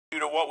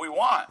to what we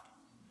want.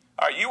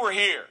 All right, you were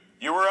here.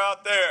 You were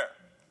out there.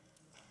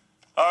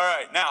 All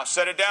right, now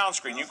set it down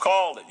screen. You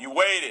called it. You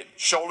waited.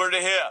 Shoulder to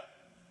hip.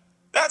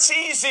 That's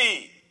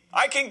easy.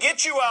 I can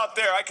get you out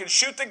there. I can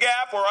shoot the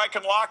gap, or I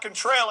can lock and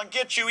trail and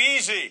get you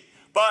easy.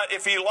 But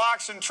if he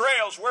locks and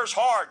trails, where's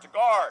hard to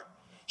guard?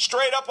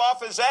 Straight up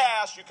off his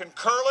ass, you can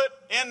curl it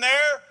in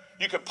there.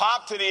 You could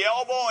pop to the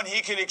elbow, and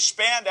he could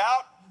expand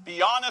out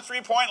beyond the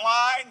three-point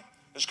line.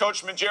 As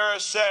Coach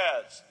Majerus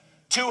says,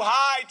 too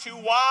high, too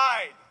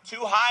wide.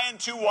 Too high and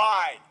too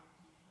wide.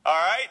 All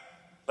right?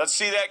 Let's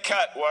see that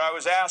cut, what I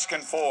was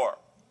asking for.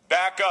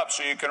 Back up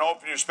so you can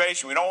open your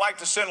spacing. We don't like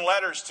to send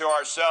letters to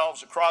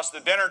ourselves across the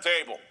dinner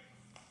table.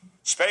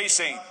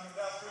 Spacing.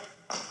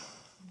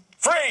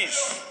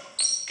 Freeze.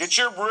 Get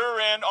your rear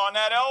end on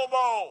that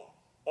elbow.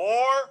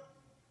 Or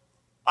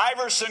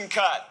Iverson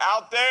cut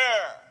out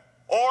there.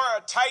 Or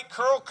a tight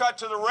curl cut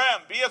to the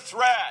rim. Be a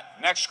threat.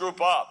 Next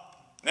group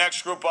up.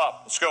 Next group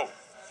up. Let's go.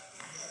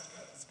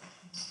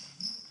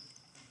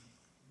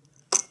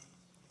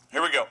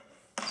 Here we go.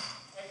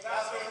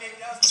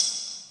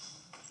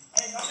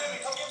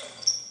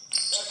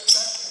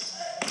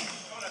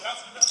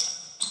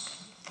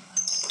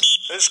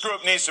 This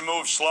group needs to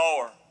move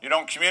slower. You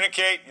don't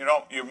communicate,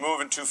 you're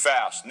moving too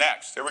fast.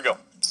 Next, here we go.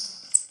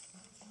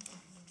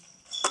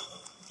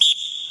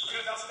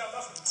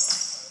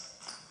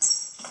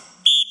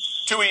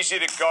 Too easy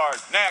to guard.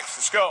 Next,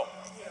 let's go.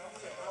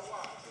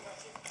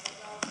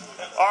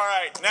 All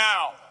right,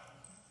 now,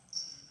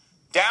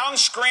 down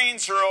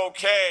screens are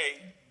okay.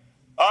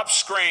 Up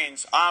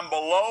screens, I'm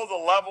below the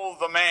level of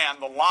the man,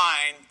 the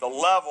line, the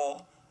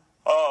level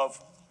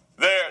of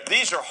there.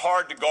 These are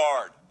hard to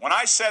guard. When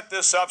I set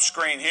this up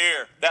screen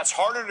here, that's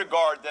harder to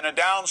guard than a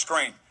down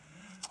screen.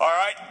 All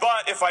right,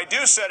 but if I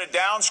do set a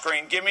down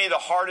screen, give me the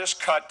hardest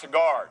cut to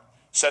guard.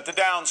 Set the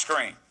down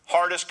screen,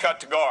 hardest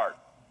cut to guard,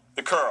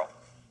 the curl.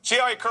 See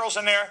how he curls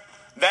in there?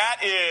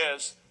 That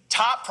is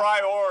top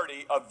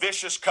priority of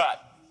vicious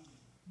cut.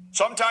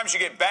 Sometimes you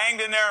get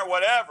banged in there or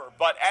whatever,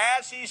 but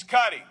as he's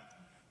cutting,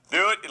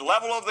 do it,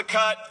 level of the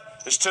cut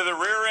is to the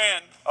rear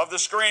end of the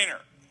screener.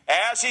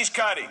 As he's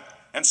cutting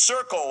and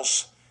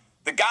circles,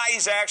 the guy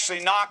he's actually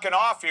knocking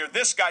off here,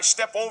 this guy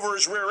step over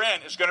his rear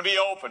end is going to be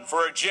open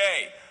for a J.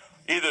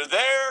 Either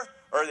there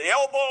or the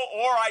elbow,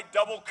 or I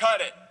double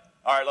cut it.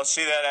 All right, let's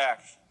see that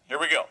action. Here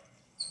we go.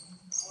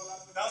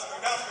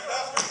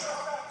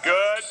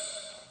 Good.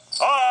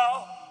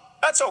 Oh,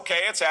 that's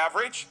okay, it's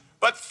average.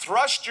 But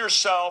thrust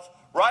yourself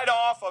right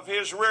off of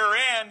his rear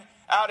end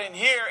out in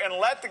here and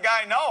let the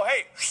guy know,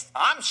 hey,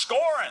 I'm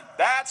scoring.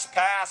 That's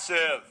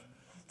passive.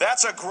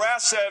 That's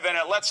aggressive, and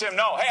it lets him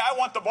know, hey, I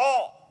want the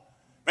ball.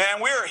 Man,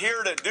 we're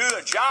here to do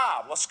the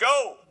job. Let's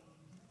go.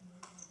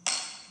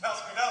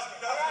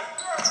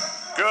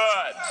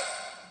 Good.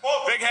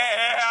 Big hand.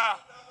 Yeah.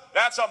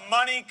 That's a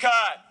money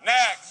cut.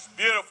 Next.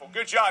 Beautiful.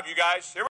 Good job, you guys. Here we